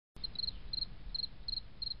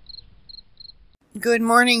Good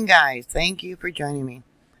morning, guys. Thank you for joining me.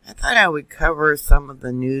 I thought I would cover some of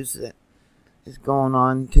the news that is going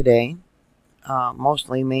on today.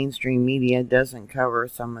 Mostly mainstream media doesn't cover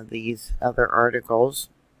some of these other articles,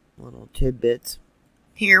 little tidbits.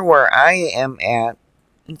 Here where I am at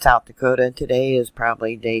in South Dakota, today is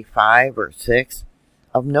probably day 5 or 6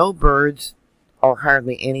 of no birds or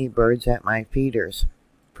hardly any birds at my feeders.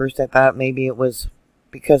 First I thought maybe it was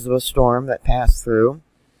because of a storm that passed through.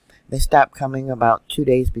 They stopped coming about 2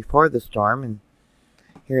 days before the storm, and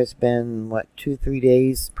here it's been, 2-3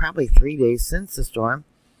 days, probably 3 days since the storm,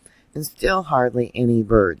 and still hardly any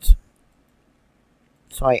birds.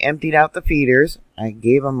 So I emptied out the feeders. I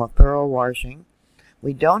gave them a thorough washing.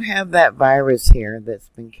 We don't have that virus here that's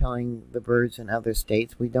been killing the birds in other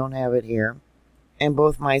states. We don't have it here. And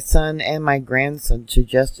both my son and my grandson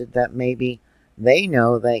suggested that maybe they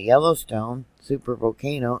know that Yellowstone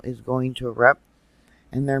supervolcano is going to erupt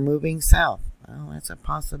and they're moving south. Well, that's a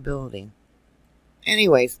possibility.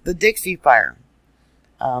 Anyways, the Dixie Fire.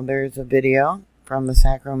 There's a video from the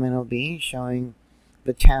Sacramento Bee showing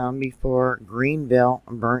the town before Greenville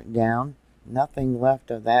burnt down. Nothing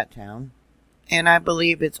left of that town. And I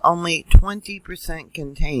believe it's only 20%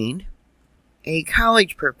 contained. A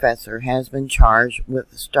college professor has been charged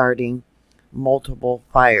with starting multiple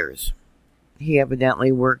fires. He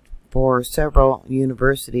evidently worked for several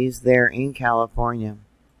universities there in California.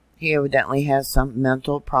 He evidently has some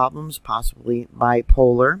mental problems, possibly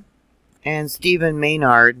bipolar. And Stephen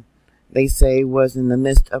Maynard, they say, was in the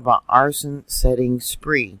midst of an arson-setting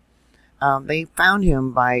spree. They found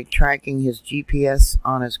him by tracking his GPS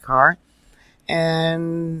on his car.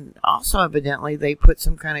 And also, evidently, they put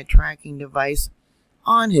some kind of tracking device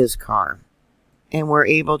on his car. And were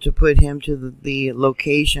able to put him to the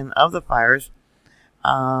location of the fires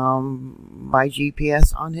by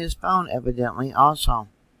GPS on his phone, evidently, also.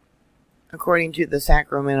 According to the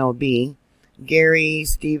Sacramento Bee, Gary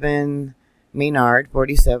Stephen Maynard,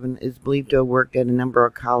 47, is believed to have worked at a number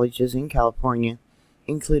of colleges in California,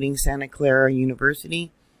 including Santa Clara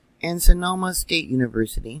University and Sonoma State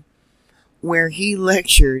University, where he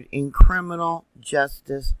lectured in criminal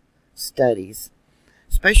justice studies,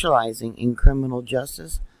 specializing in criminal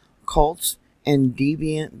justice, cults, and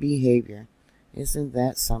deviant behavior. Isn't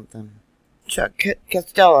that something? Chuck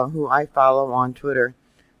Costello, who I follow on Twitter,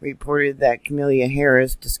 reported that Kamala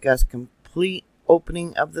Harris discussed complete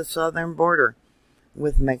opening of the southern border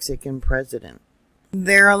with Mexican president.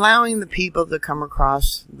 They're allowing the people to come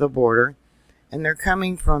across the border, and they're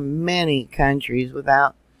coming from many countries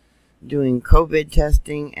without doing COVID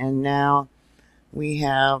testing, and now we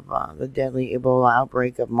have the deadly Ebola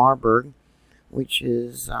outbreak of Marburg, which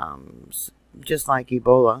is just like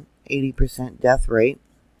Ebola, 80% death rate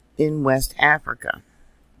in West Africa.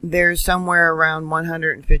 There's somewhere around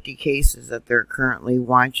 150 cases that they're currently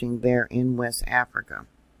watching there in West Africa.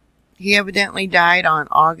 He evidently died on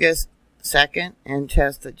August 2nd, and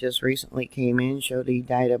tests that just recently came in showed he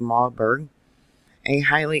died of Marburg, a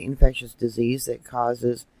highly infectious disease that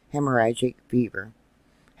causes hemorrhagic fever,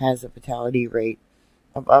 has a fatality rate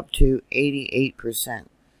of up to 88%,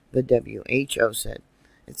 the WHO said.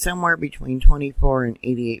 It's somewhere between 24 and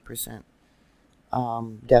 88%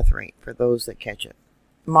 death rate for those that catch it.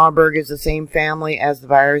 Marburg is the same family as the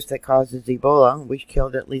virus that causes Ebola, which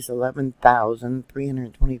killed at least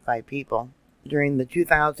 11,325 people during the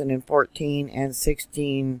 2014 and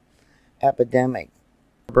 16 epidemic.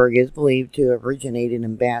 Marburg is believed to have originated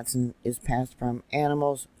in bats and is passed from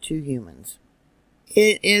animals to humans.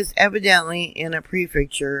 It is evidently in a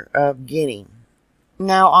prefecture of Guinea.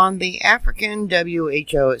 Now, on the African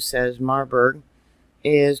WHO, it says Marburg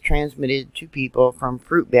is transmitted to people from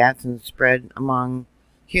fruit bats and spread among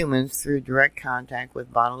humans through direct contact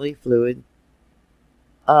with bodily fluid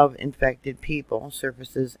of infected people,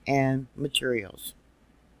 surfaces, and materials.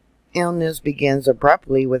 Illness begins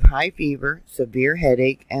abruptly with high fever, severe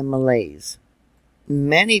headache, and malaise.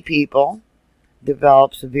 Many people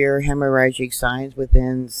develop severe hemorrhagic signs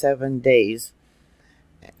within 7 days,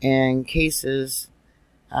 and cases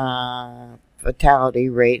fatality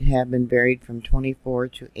rate have been varied from 24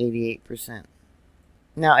 to 88%.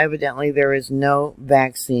 Now, evidently, there is no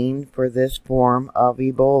vaccine for this form of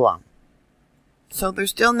Ebola. So they're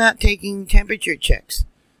still not taking temperature checks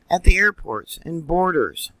at the airports and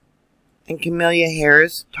borders. And Kamala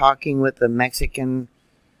Harris talking with the Mexican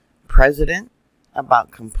president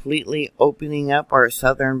about completely opening up our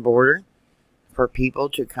southern border for people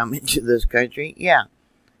to come into this country. Yeah,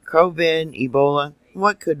 COVID, Ebola,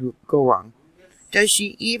 what could go wrong? Does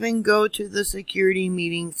she even go to the security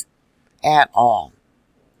meetings at all?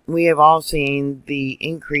 We have all seen the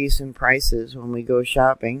increase in prices when we go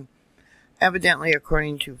shopping Evidently,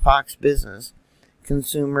 according to Fox Business,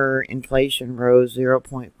 consumer inflation rose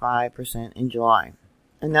 0.5% in July.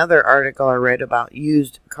 Another article I read about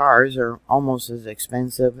used cars are almost as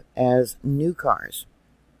expensive as new cars.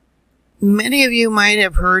 Many of you might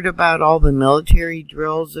have heard about all the military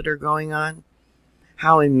drills that are going on.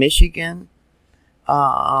 How in Michigan,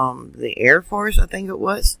 the Air Force, I think it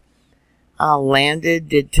was,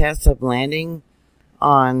 did tests of landing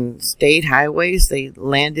on state highways. They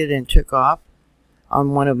landed and took off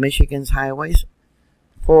on one of Michigan's highways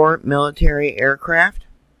for military aircraft.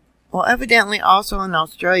 Well, evidently also in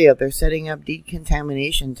Australia, they're setting up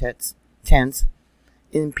decontamination tents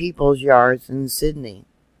in people's yards in Sydney.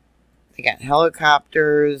 They got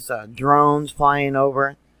helicopters, drones flying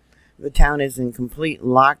over. The town is in complete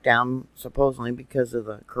lockdown, supposedly because of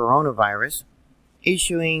the coronavirus,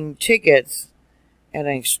 issuing tickets at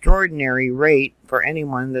an extraordinary rate for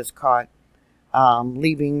anyone that's caught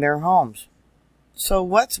leaving their homes. So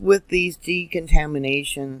what's with these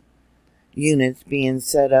decontamination units being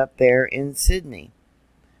set up there in Sydney?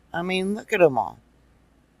 I mean, look at them all.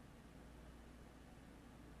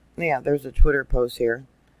 Yeah, there's a Twitter post here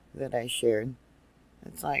that I shared.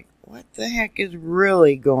 It's like, what the heck is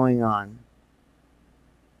really going on?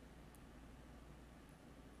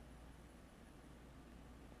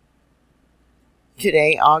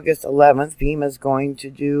 Today, August 11th, FEMA is going to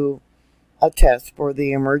do a test for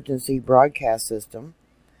the emergency broadcast system.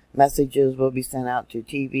 Messages will be sent out to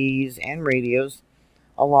TVs and radios,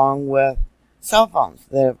 along with cell phones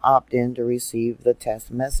that have opted in to receive the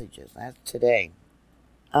test messages. That's today.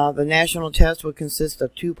 The national test will consist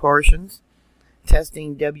of two portions,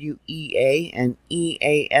 testing WEA and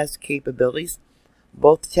EAS capabilities.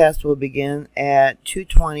 Both tests will begin at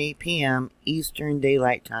 2:20 p.m. Eastern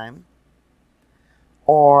Daylight Time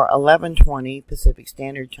or 11:20 Pacific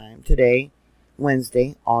Standard Time today,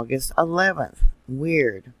 Wednesday, August 11th.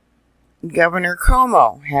 Weird. Governor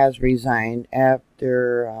Cuomo has resigned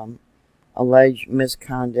after alleged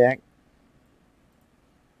misconduct.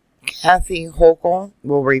 Kathy Hochul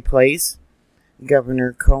will replace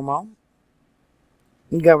Governor Cuomo.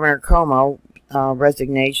 Governor Cuomo's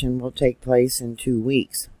resignation will take place in 2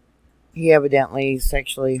 weeks. He evidently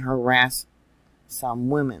sexually harassed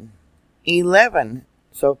some women. 11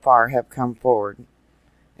 so far have come forward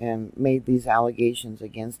and made these allegations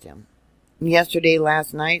against him. Yesterday,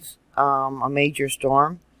 last night, a major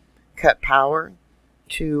storm cut power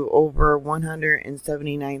to over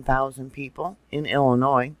 179,000 people in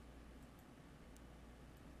Illinois,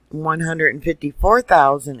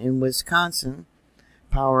 154,000 in Wisconsin.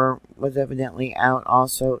 Power was evidently out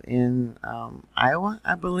also in Iowa,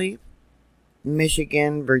 I believe,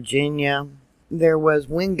 Michigan, Virginia. There was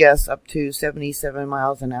wind gusts up to 77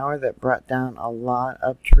 miles an hour that brought down a lot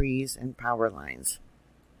of trees and power lines.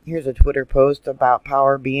 Here's a Twitter post about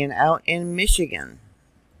power being out in Michigan.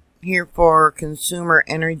 Here for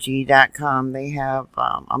consumerenergy.com, they have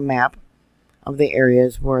a map of the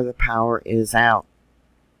areas where the power is out.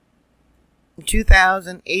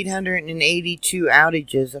 2,882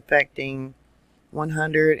 outages affecting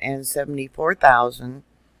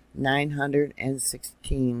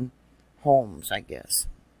 174,916 homes, I guess.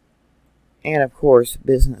 And of course,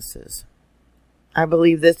 businesses. I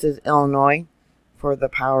believe this is Illinois for the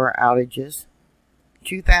power outages.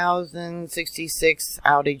 2,066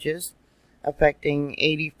 outages affecting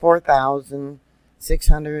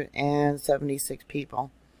 84,676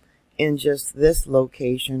 people in just this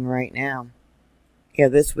location right now. Yeah,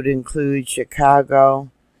 this would include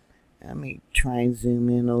Chicago. Let me try and zoom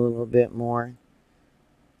in a little bit more.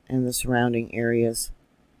 And the surrounding areas.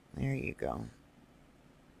 There you go.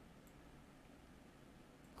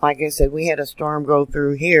 Like I said, we had a storm go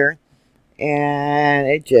through here. And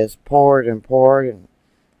it just poured and poured and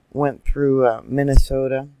went through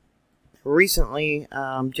Minnesota. Recently,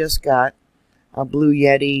 just got a Blue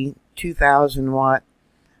Yeti 2,000 watt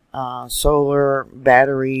solar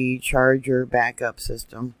battery charger backup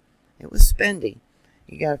system. It was spendy.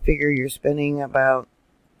 You got to figure you're spending about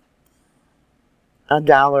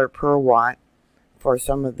 $1 per watt for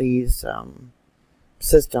some of these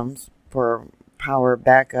systems for power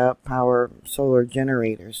backup, power solar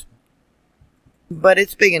generators. But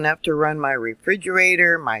it's big enough to run my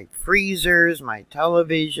refrigerator, my freezers, my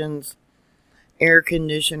televisions, air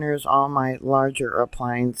conditioners, all my larger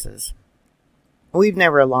appliances. We've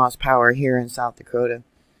never lost power here in South Dakota,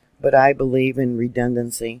 but I believe in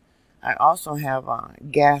redundancy. I also have a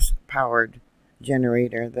gas-powered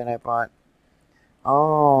generator that I bought,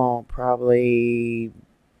 probably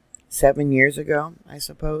 7 years ago, I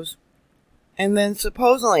suppose. And then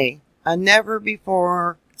supposedly a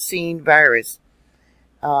never-before-seen virus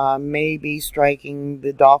may be striking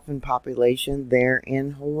the dolphin population there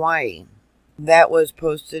in Hawaii. That was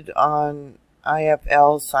posted on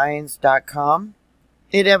iflscience.com.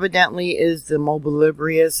 It evidently is the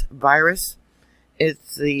mollibrius virus.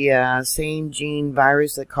 It's the same gene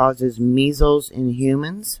virus that causes measles in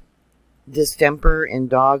humans, distemper in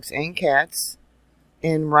dogs and cats,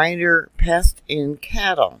 and rider pest in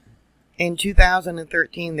cattle. In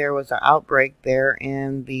 2013, there was an outbreak there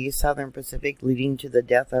in the southern Pacific, leading to the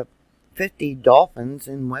death of 50 dolphins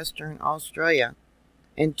in Western Australia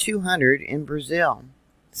and 200 in Brazil.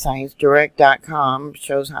 ScienceDirect.com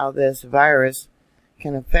shows how this virus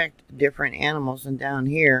can affect different animals. And down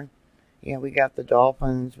here, yeah, we got the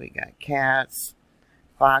dolphins, we got cats,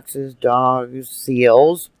 foxes, dogs,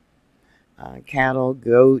 seals, cattle,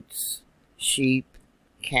 goats, sheep,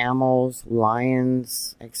 camels,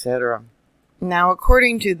 lions, etc. Now,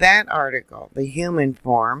 according to that article, the human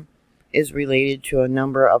form is related to a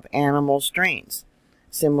number of animal strains.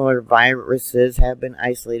 Similar viruses have been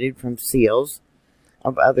isolated from seals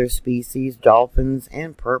of other species, dolphins,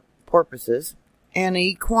 and porpoises. And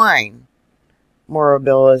equine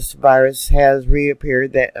morbillius virus has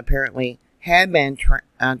reappeared that apparently had been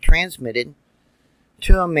transmitted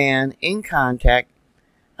to a man in contact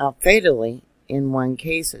fatally in one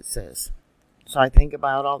case, it says. So I think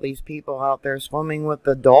about all these people out there swimming with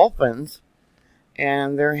the dolphins,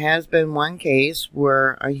 and there has been one case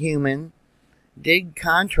where a human did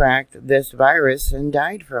contract this virus and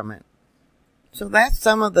died from it. So that's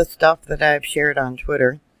some of the stuff that I've shared on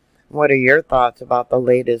Twitter. What are your thoughts about the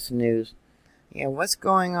latest news? Yeah, what's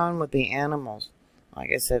going on with the animals?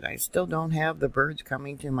 Like I said, I still don't have the birds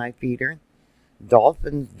coming to my feeder.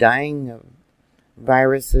 Dolphins dying of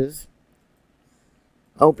viruses.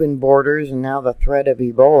 Open borders, and now the threat of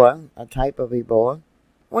Ebola, a type of Ebola.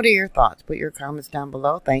 What are your thoughts? Put your comments down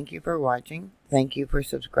below. Thank you for watching. Thank you for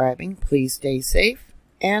subscribing. Please stay safe,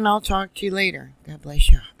 and I'll talk to you later. God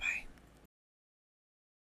bless you.